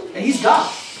Lord. And He's God.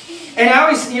 And I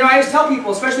always tell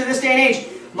people, especially this day and age,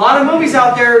 a lot of movies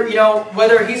out there, you know,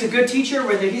 whether he's a good teacher,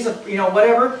 whether he's a, you know,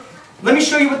 whatever. Let me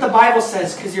show you what the Bible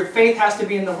says, because your faith has to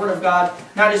be in the Word of God,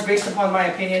 not just based upon my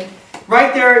opinion.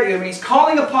 Right there, when he's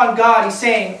calling upon God, he's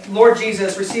saying, Lord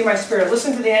Jesus, receive my spirit.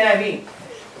 Listen to the NIV.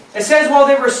 It says, while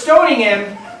they were stoning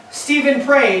him, Stephen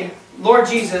prayed, Lord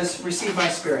Jesus, receive my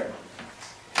spirit.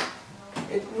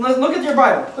 Look at your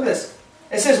Bible. Look at this.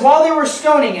 It says, while they were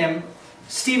stoning him,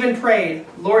 Stephen prayed,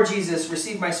 Lord Jesus,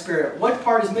 receive my spirit. What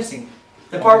part is missing?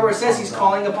 The part where it says he's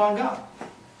calling upon God.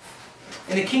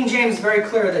 And the King James is very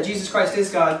clear that Jesus Christ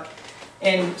is God.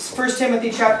 In 1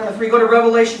 Timothy chapter number 3, go to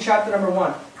Revelation chapter number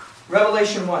 1.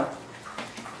 Revelation 1.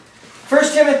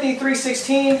 1 Timothy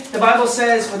 3:16, the Bible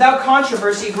says, without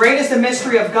controversy, great is the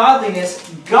mystery of godliness.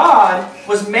 God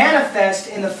was manifest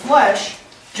in the flesh,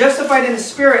 justified in the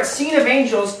spirit, seen of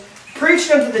angels,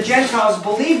 preached unto the Gentiles,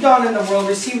 believed on in the world,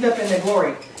 received up in the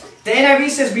glory. The NIV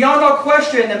says, beyond all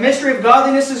question, the mystery of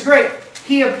godliness is great.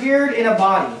 He appeared in a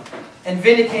body and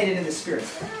vindicated in the spirit.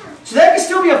 So that can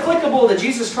still be applicable to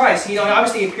Jesus Christ. You know,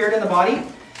 obviously he appeared in the body.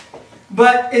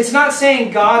 But it's not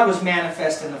saying God was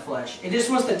manifest in the flesh. It just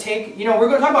wants to take, you know, we're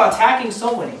going to talk about attacking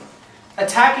soul winning.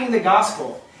 Attacking the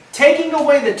gospel. Taking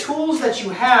away the tools that you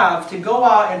have to go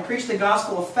out and preach the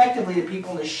gospel effectively to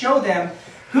people and to show them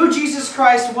who Jesus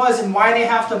Christ was and why they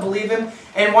have to believe Him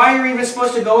and why you're even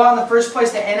supposed to go out in the first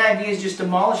place. The NIV is just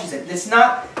demolishes it. It's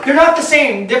not, they're not the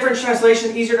same. Different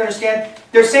translations, easier to understand.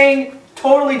 They're saying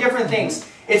totally different things.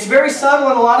 It's very subtle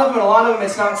in a lot of them, and a lot of them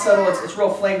it's not subtle. It's real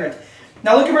flagrant.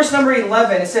 Now look at verse number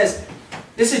 11. It says,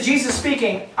 this is Jesus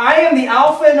speaking, I am the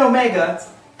Alpha and Omega,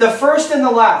 the first and the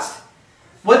last.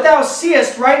 What thou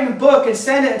seest, write in a book and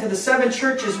send it unto the 7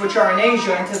 churches which are in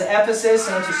Asia, unto the Ephesus,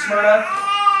 and unto Smyrna,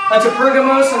 unto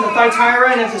Pergamos, and unto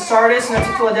Thyatira, and unto Sardis, and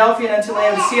unto Philadelphia, and unto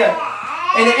Laodicea.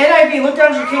 In the NIV, look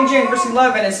down to your King James, verse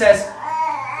 11, it says,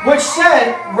 which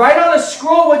said, write on a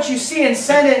scroll what you see and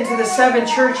send it into the 7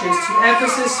 churches, to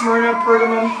Ephesus, Smyrna,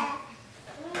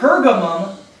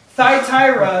 Pergamum,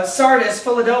 Thyatira, Sardis,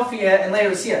 Philadelphia, and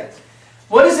Laodicea.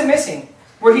 What is it missing?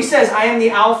 Where he says, I am the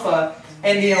Alpha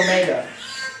and the Omega.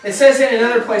 It says in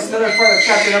another place, another part of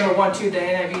chapter number 1, 2, the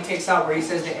NIV takes out where he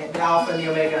says the Alpha and the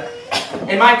Omega.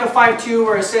 In Micah 5:2,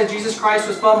 where it says Jesus Christ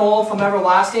was from old, from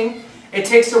everlasting, it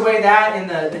takes away that. In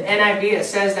the NIV, it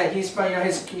says that he's from,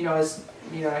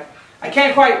 I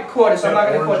can't quite quote it, so I'm not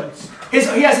going to quote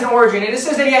it. He has an origin. It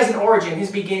says that he has an origin.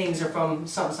 His beginnings are from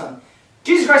something.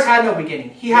 Jesus Christ had no beginning.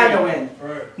 He had no end.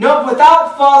 Right. No,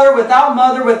 without father, without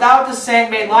mother, without descent,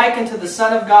 made like unto the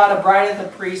Son of God, abideth a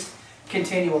priest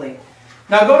continually.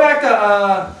 Now go back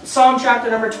to Psalm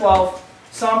chapter number 12.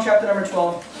 Psalm chapter number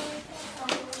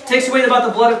 12. Takes away about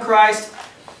the blood of Christ.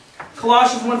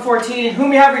 Colossians 1:14, in whom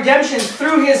we have redemption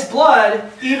through his blood,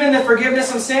 even the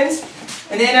forgiveness of sins.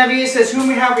 In the NIV it says, whom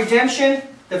we have redemption,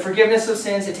 the forgiveness of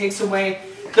sins. It takes away.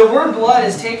 The word blood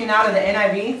is taken out of the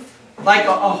NIV like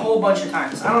a whole bunch of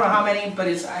times. I don't know how many, but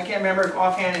I can't remember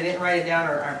offhand. I didn't write it down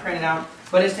or print it out,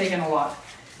 but it's taken a lot.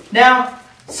 Now,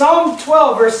 Psalm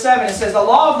 12, verse 7, it says, the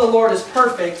law of the Lord is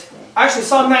perfect. Actually,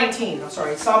 Psalm 19. I'm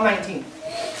sorry, Psalm 19.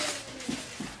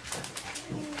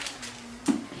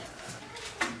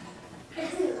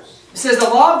 It says, the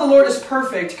law of the Lord is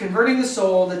perfect, converting the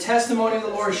soul. The testimony of the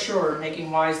Lord is sure,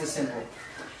 making wise the simple.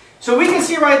 So we can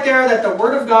see right there that the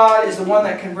Word of God is the one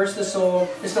that converts the soul.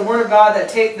 It's the Word of God that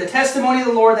takes the testimony of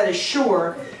the Lord that is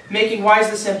sure, making wise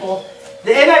the simple.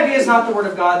 The NIV is not the Word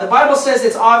of God. The Bible says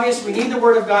it's obvious we need the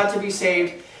Word of God to be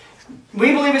saved.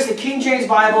 We believe it's the King James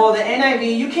Bible. The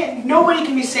NIV, nobody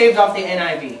can be saved off the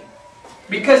NIV.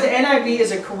 Because the NIV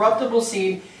is a corruptible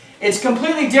seed. It's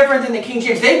completely different than the King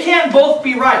James. They can't both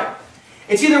be right.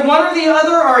 It's either one or the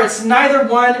other, or it's neither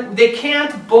one. They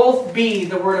can't both be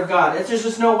the Word of God. There's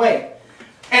just no way.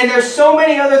 And there's so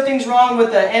many other things wrong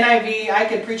with the NIV. I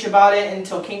could preach about it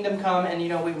until kingdom come, and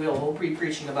we'll be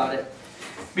preaching about it.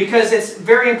 Because it's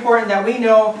very important that we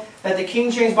know that the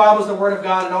King James Bible is the Word of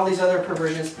God and all these other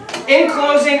perversions. In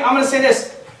closing, I'm going to say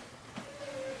this.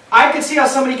 I could see how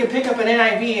somebody could pick up an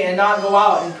NIV and not go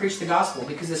out and preach the gospel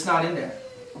because it's not in there.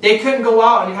 They couldn't go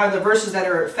out and have the verses that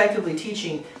are effectively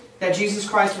teaching that Jesus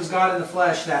Christ was God in the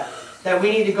flesh, that we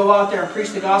need to go out there and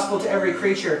preach the gospel to every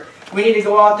creature. We need to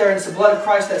go out there and it's the blood of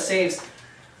Christ that saves.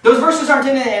 Those verses aren't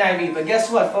in the NIV, but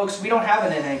guess what, folks? We don't have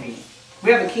an NIV.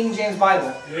 We have a King James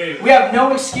Bible. We have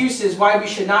no excuses why we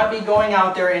should not be going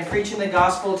out there and preaching the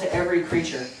gospel to every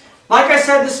creature. Like I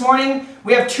said this morning,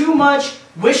 we have too much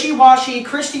wishy-washy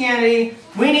Christianity.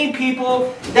 We need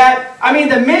people that,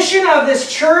 the mission of this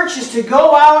church is to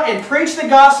go out and preach the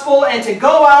gospel and to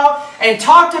go out and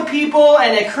talk to people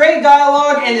and to create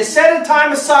dialogue and to set a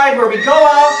time aside where we go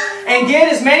out and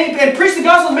get and preach the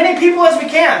gospel to as many people as we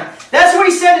can. That's what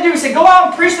he said to do. He said, go out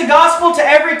and preach the gospel to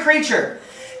every creature.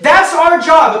 That's our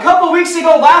job. A couple of weeks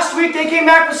ago, last week, they came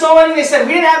back with soul winning. They said,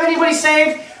 we didn't have anybody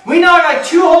saved. We knocked like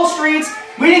 2 whole streets.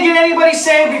 We didn't get anybody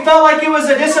saved. We felt like it was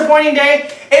a disappointing day.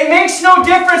 It makes no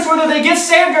difference whether they get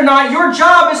saved or not. Your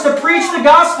job is to preach the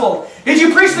gospel. Did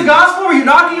you preach the gospel? Were you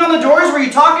knocking on the doors? Were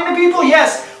you talking to people?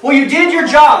 Yes. Well, you did your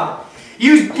job.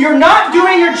 You're not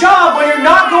doing your job when you're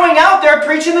not going out there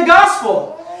preaching the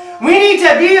gospel. We need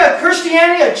to be a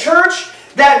Christianity, a church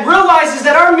that realizes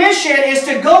that our mission is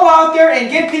to go out there and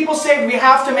get people saved. We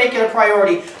have to make it a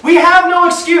priority. We have no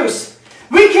excuse.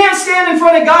 We can't stand in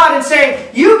front of God and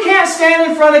say, you can't stand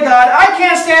in front of God, I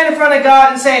can't stand in front of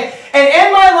God and say, and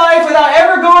end my life without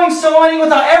ever going soul winning,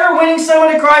 without ever winning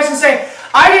someone to Christ and say,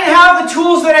 I didn't have the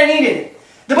tools that I needed.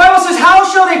 The Bible says, how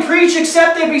shall they preach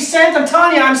except they be sent? I'm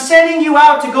telling you, I'm sending you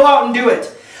out to go out and do it.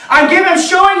 I'm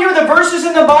showing you the verses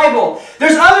in the Bible.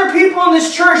 There's other people in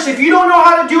this church. If you don't know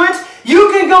how to do it,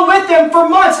 you can go with them for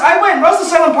months. I was a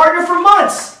silent partner for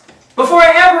months before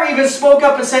I ever even spoke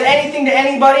up and said anything to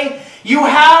anybody. You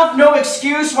have no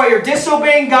excuse why you're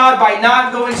disobeying God by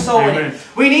not going soul winning.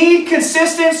 We need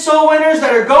consistent soul winners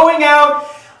that are going out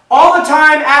all the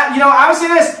time. I would say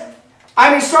this.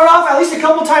 Start off at least a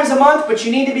couple times a month, but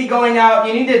you need to be going out.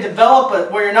 You need to develop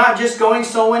it where you're not just going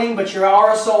soul winning, but you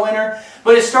are a soul winner.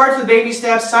 But it starts with baby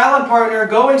steps, silent partner,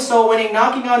 going soul winning,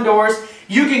 knocking on doors.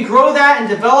 You can grow that and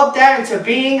develop that into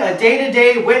being a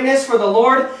day-to-day witness for the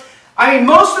Lord.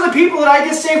 Most of the people that I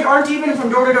get saved aren't even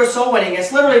from door-to-door soul winning.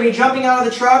 It's literally me jumping out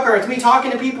of the truck, or it's me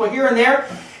talking to people here and there.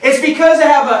 It's because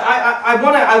I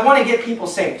want to get people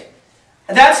saved.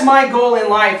 That's my goal in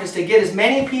life, is to get as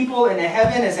many people into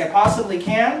heaven as I possibly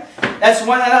can. That's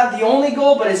not the only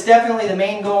goal, but it's definitely the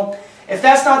main goal. If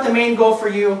that's not the main goal for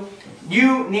you,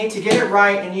 you need to get it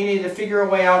right, and you need to figure a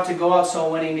way out to go out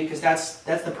soul winning, because that's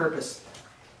the purpose.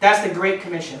 That's the Great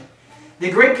Commission. The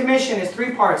Great Commission is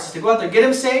 3 parts. It's to go out there, get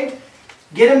them saved,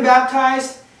 get them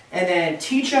baptized, and then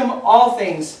teach them all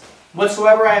things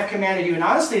whatsoever I have commanded you. And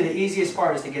honestly, the easiest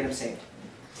part is to get them saved.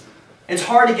 It's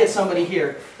hard to get somebody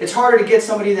here. It's harder to get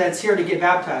somebody that's here to get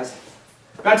baptized.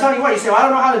 But I'm telling you what, you say, well, I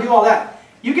don't know how to do all that.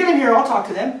 You get them here, I'll talk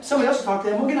to them. Somebody else will talk to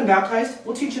them. We'll get them baptized.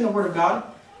 We'll teach them the Word of God.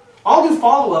 I'll do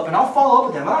follow-up, and I'll follow up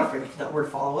with them. I'm not afraid of that word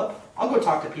follow-up. I'll go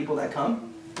talk to people that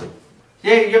come.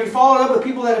 Yeah, you ever followed up with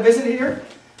people that have visited here?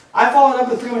 I followed up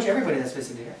with pretty much everybody that's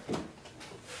visited here.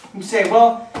 You say,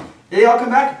 well, did they all come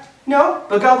back? No,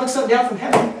 but God looks up down from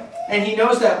heaven, and He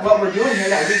knows that what we're doing here,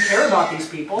 that we care about these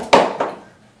people.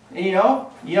 And if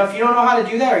you don't know how to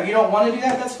do that, or you don't want to do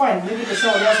that, that's fine. Leave it to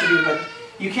someone else to do. But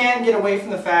you can't get away from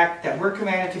the fact that we're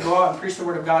commanded to go out and preach the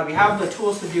Word of God. We have the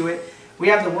tools to do it. We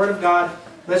have the Word of God.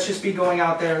 Let's just be going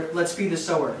out there. Let's be the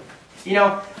sower.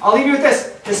 I'll leave you with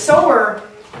this. The sower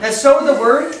that sowed the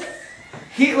Word,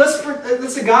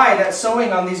 let's a guy that's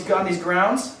sowing on these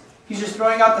grounds. He's just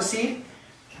throwing out the seed.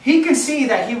 He can see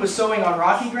that he was sowing on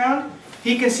rocky ground.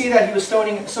 He can see that he was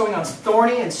sowing on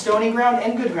thorny and stony ground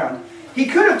and good ground. He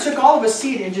could have took all of his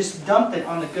seed and just dumped it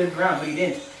on the good ground, but he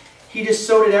didn't. He just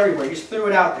sowed it everywhere. He just threw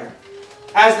it out there.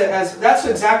 That's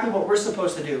exactly what we're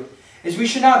supposed to do. Is we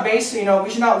should not we should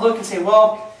not look and say,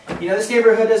 well, this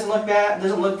neighborhood doesn't look bad,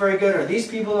 doesn't look very good, or these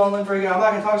people don't look very good. I'm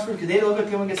not going to talk to them because they look like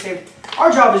people get saved.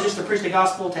 Our job is just to preach the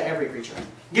gospel to every creature.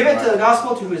 Give it to the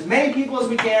gospel to as many people as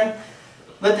we can.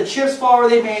 Let the chips fall where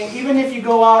they may. Even if you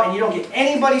go out and you don't get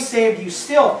anybody saved, you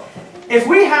still, if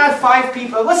we had 5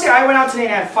 people, let's say I went out today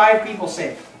and had 5 people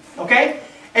saved, okay?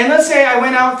 And let's say I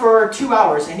went out for 2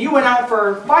 hours and you went out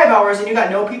for 5 hours and you got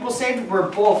no people saved, we're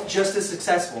both just as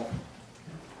successful.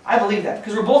 I believe that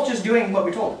because we're both just doing what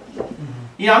we're told.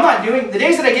 I'm not doing, the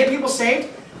days that I get people saved,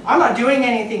 I'm not doing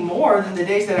anything more than the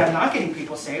days that I'm not getting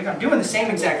people saved. I'm doing the same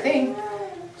exact thing.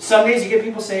 Some days you get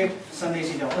people saved, some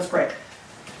days you don't. Let's pray.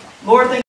 Lord, thank you.